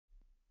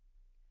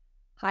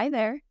Hi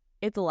there,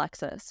 it's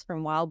Alexis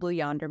from Wild Blue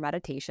Yonder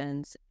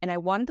Meditations, and I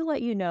wanted to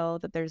let you know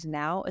that there's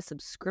now a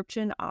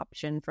subscription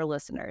option for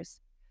listeners.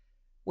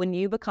 When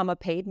you become a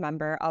paid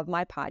member of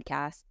my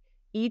podcast,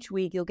 each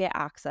week you'll get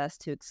access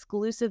to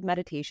exclusive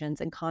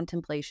meditations and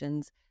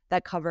contemplations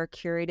that cover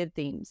curated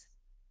themes,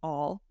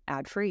 all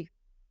ad-free.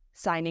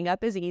 Signing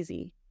up is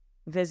easy.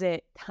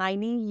 Visit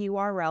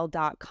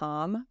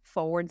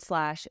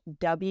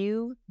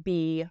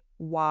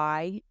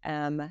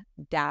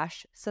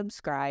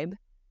tinyurl.com/WBYM-subscribe.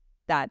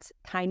 That's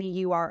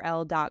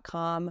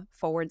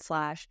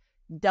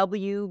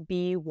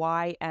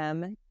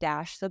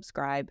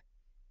tinyurl.com/WBYM-subscribe.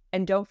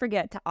 And don't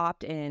forget to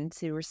opt in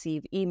to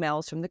receive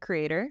emails from the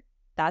creator,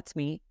 that's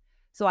me,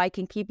 so I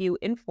can keep you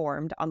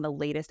informed on the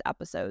latest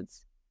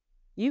episodes.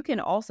 You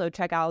can also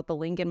check out the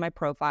link in my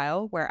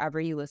profile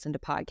wherever you listen to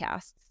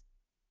podcasts.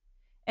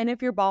 And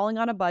if you're balling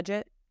on a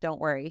budget,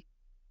 don't worry.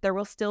 There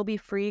will still be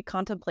free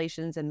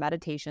contemplations and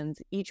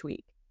meditations each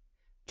week.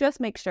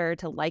 Just make sure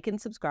to like and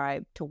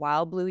subscribe to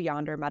Wild Blue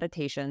Yonder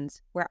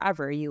Meditations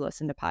wherever you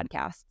listen to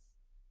podcasts.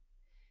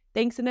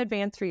 Thanks in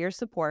advance for your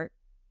support,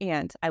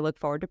 and I look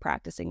forward to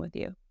practicing with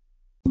you.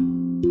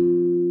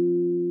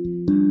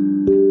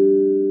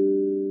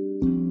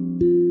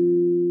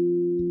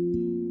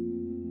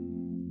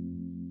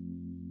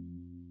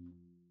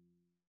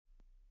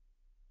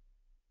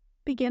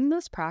 Begin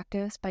this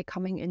practice by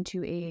coming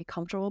into a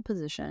comfortable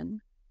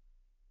position,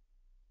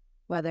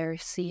 whether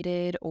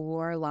seated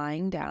or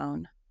lying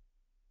down.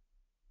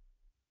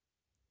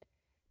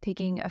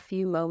 Taking a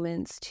few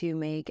moments to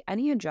make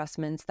any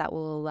adjustments that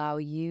will allow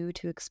you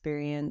to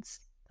experience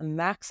the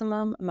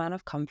maximum amount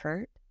of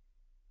comfort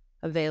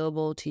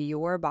available to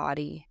your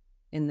body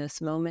in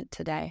this moment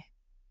today.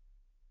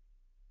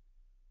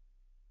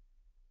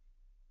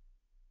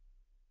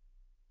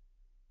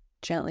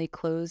 Gently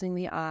closing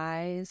the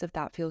eyes if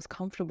that feels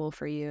comfortable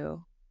for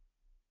you,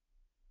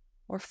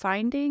 or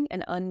finding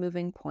an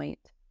unmoving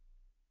point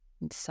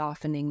and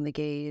softening the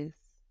gaze.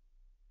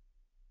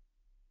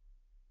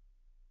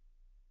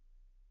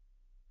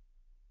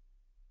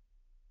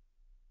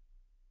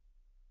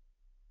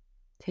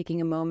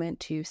 Taking a moment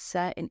to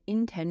set an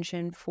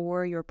intention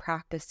for your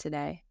practice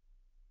today,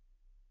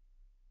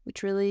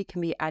 which really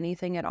can be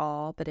anything at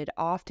all, but it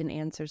often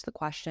answers the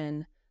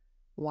question,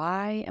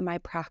 why am I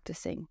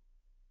practicing?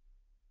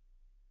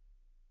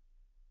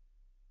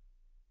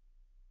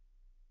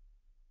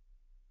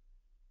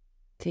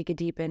 Take a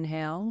deep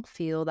inhale,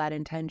 feel that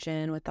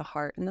intention with the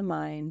heart and the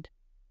mind.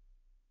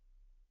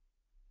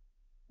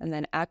 And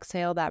then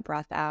exhale that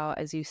breath out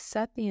as you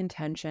set the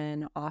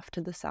intention off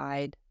to the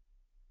side.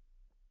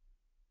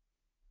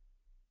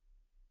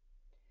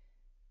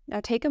 Now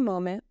take a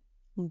moment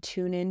and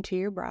tune into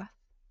your breath.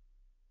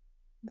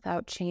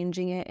 Without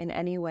changing it in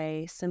any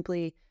way,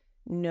 simply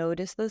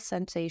notice the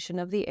sensation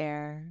of the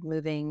air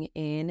moving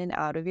in and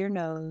out of your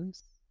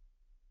nose,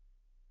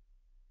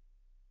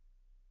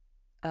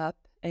 up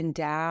and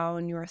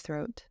down your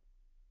throat.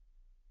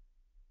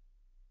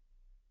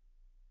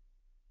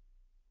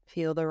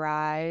 Feel the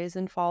rise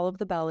and fall of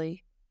the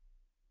belly,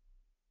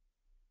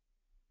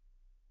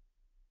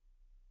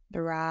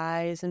 the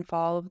rise and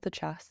fall of the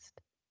chest.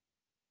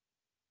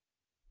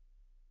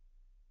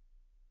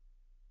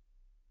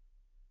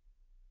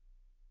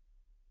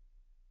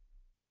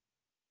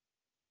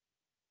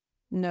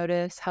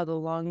 Notice how the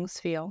lungs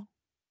feel,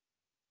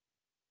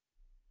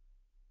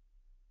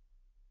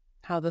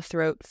 how the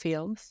throat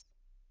feels,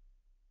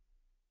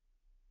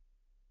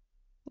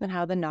 and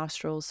how the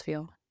nostrils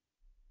feel.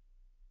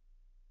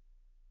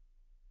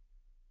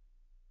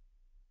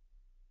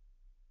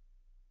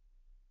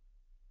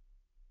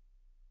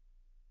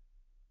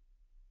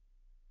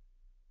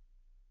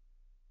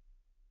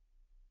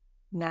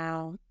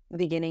 Now,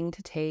 beginning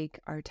to take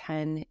our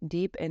 10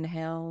 deep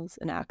inhales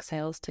and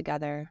exhales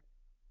together.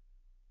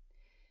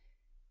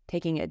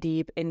 Taking a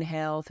deep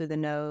inhale through the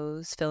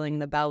nose, filling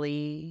the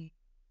belly,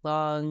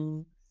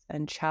 lungs,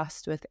 and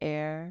chest with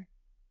air.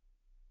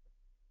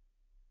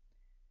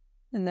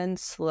 And then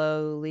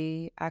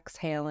slowly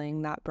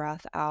exhaling that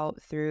breath out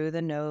through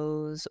the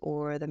nose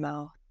or the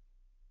mouth.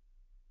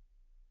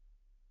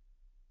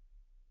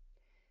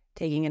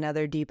 Taking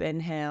another deep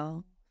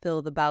inhale,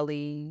 fill the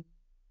belly,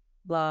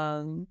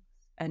 lungs,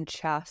 and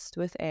chest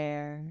with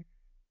air.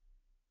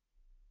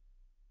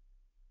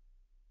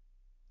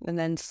 And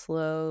then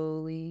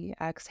slowly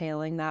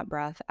exhaling that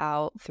breath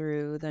out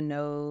through the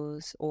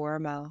nose or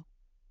mouth.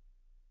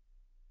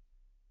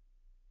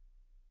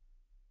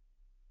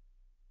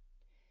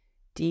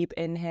 Deep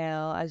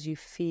inhale as you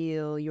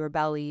feel your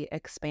belly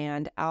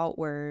expand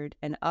outward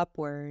and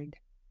upward,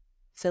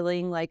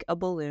 filling like a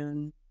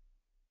balloon.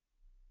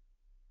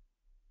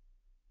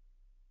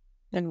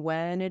 And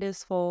when it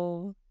is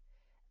full,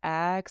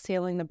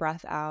 exhaling the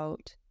breath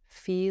out,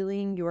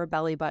 feeling your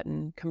belly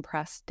button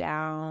compress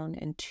down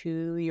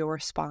into your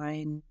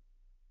spine.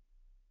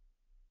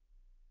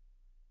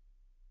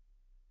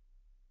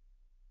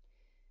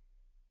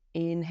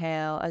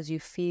 Inhale as you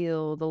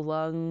feel the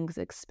lungs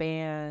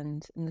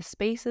expand and the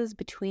spaces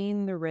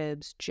between the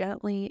ribs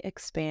gently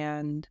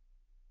expand.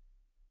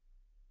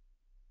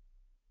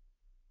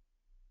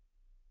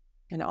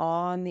 And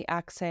on the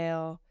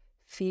exhale,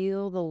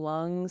 feel the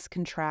lungs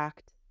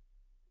contract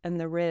and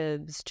the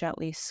ribs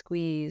gently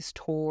squeeze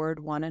toward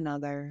one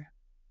another.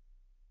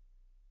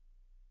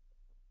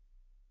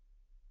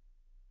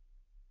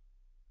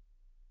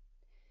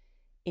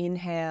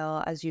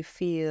 Inhale as you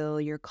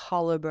feel your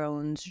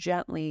collarbones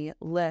gently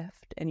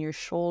lift and your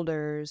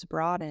shoulders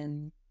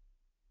broaden.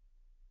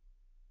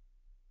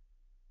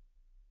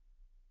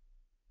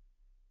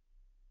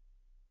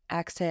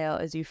 Exhale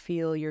as you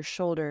feel your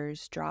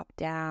shoulders drop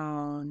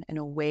down and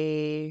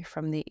away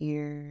from the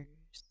ears.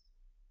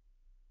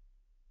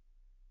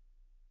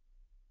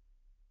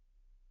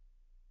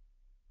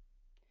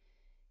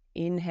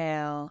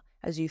 Inhale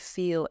as you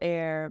feel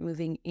air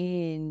moving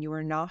in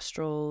your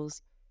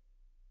nostrils,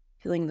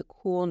 feeling the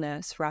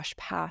coolness rush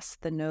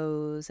past the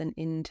nose and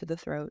into the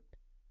throat.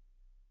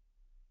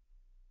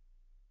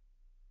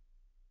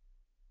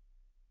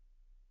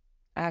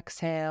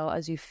 Exhale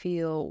as you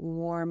feel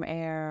warm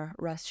air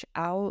rush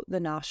out the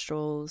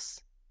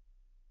nostrils,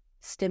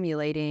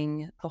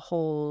 stimulating the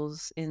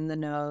holes in the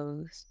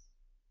nose.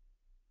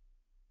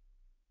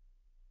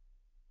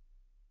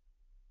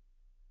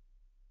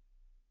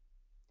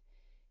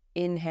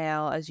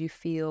 Inhale as you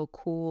feel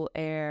cool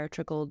air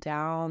trickle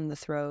down the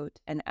throat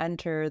and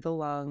enter the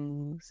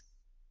lungs.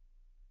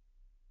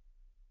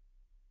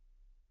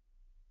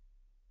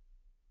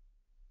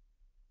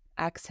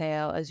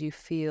 Exhale as you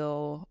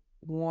feel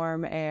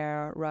warm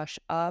air rush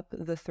up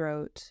the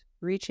throat,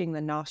 reaching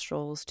the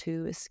nostrils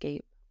to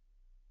escape.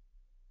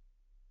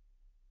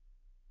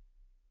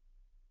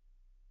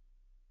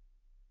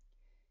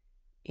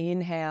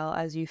 Inhale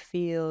as you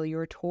feel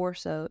your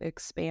torso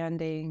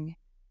expanding,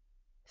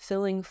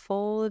 filling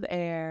full of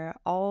air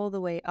all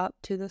the way up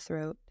to the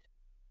throat.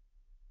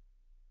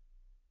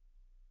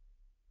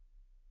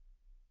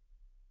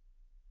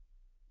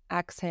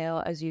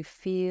 Exhale as you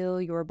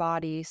feel your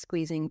body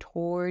squeezing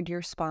toward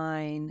your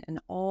spine and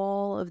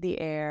all of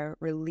the air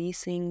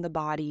releasing the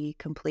body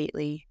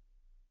completely.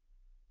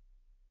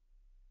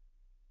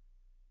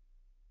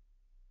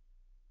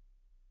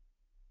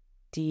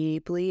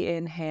 Deeply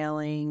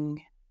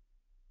inhaling.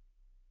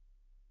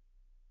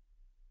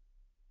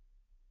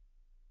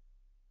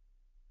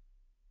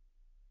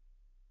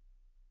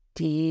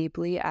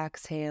 Deeply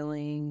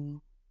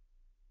exhaling.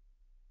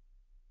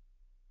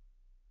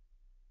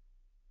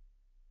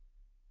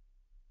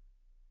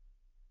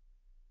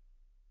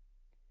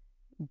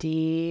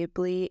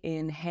 Deeply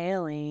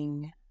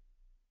inhaling.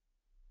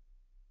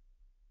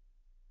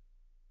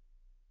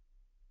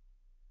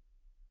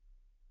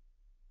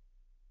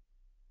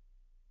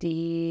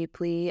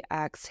 Deeply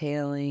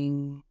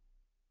exhaling.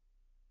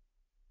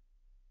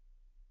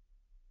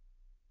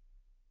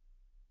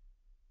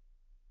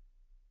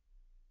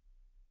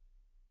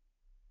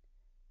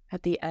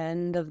 At the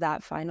end of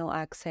that final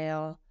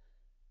exhale,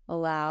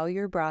 allow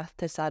your breath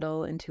to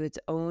settle into its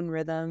own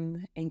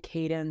rhythm and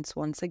cadence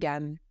once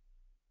again.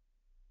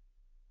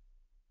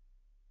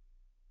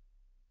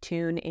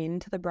 Tune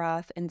into the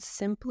breath and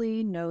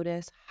simply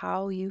notice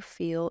how you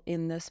feel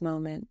in this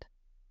moment.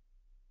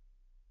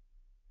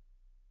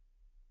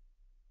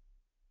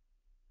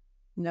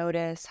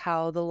 Notice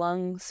how the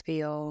lungs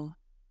feel,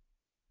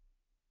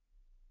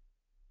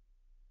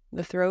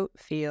 the throat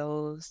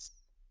feels,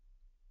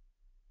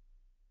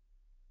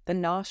 the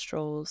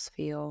nostrils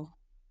feel.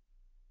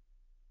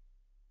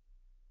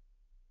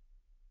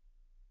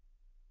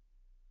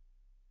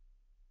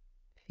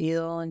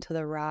 Feel into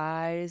the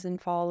rise and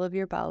fall of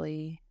your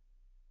belly,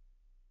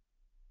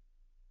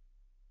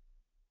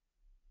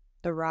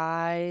 the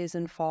rise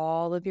and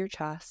fall of your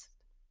chest.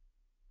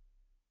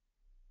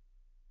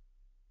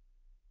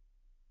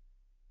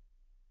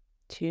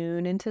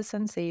 Tune into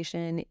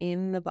sensation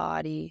in the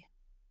body,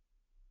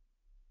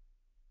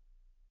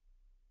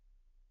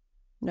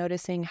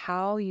 noticing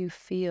how you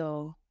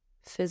feel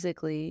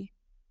physically,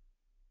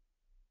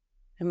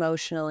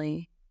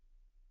 emotionally,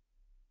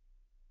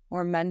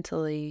 or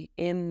mentally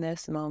in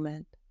this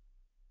moment.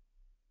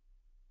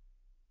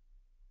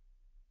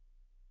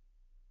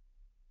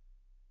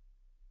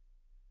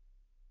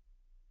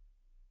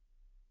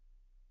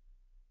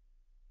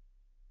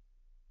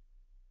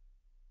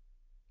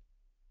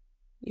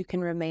 You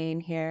can remain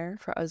here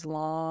for as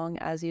long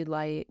as you'd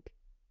like,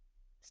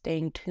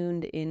 staying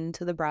tuned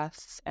into the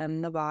breaths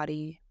and the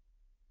body.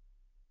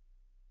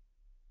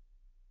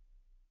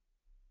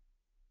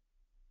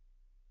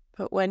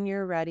 But when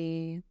you're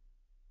ready,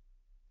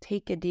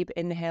 take a deep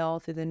inhale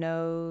through the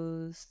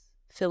nose,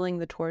 filling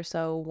the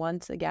torso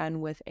once again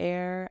with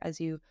air as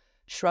you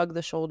shrug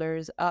the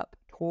shoulders up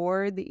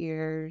toward the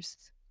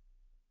ears.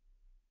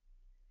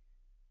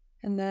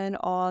 And then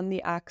on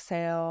the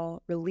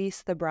exhale,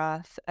 release the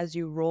breath as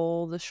you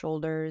roll the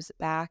shoulders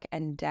back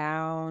and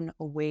down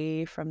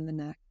away from the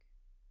neck.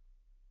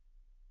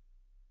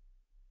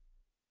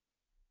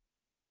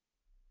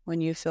 When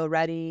you feel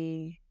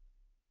ready,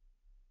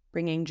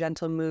 bringing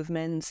gentle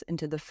movements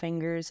into the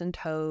fingers and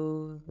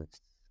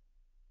toes,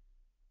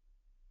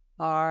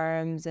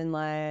 arms and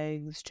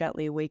legs,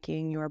 gently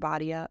waking your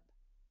body up.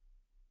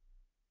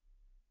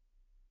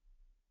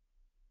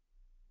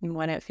 And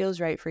when it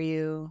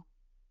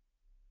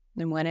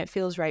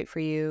feels right for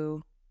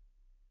you,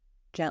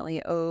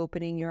 gently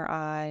opening your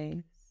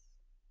eyes.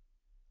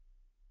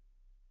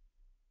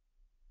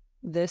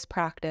 This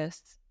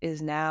practice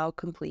is now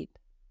complete.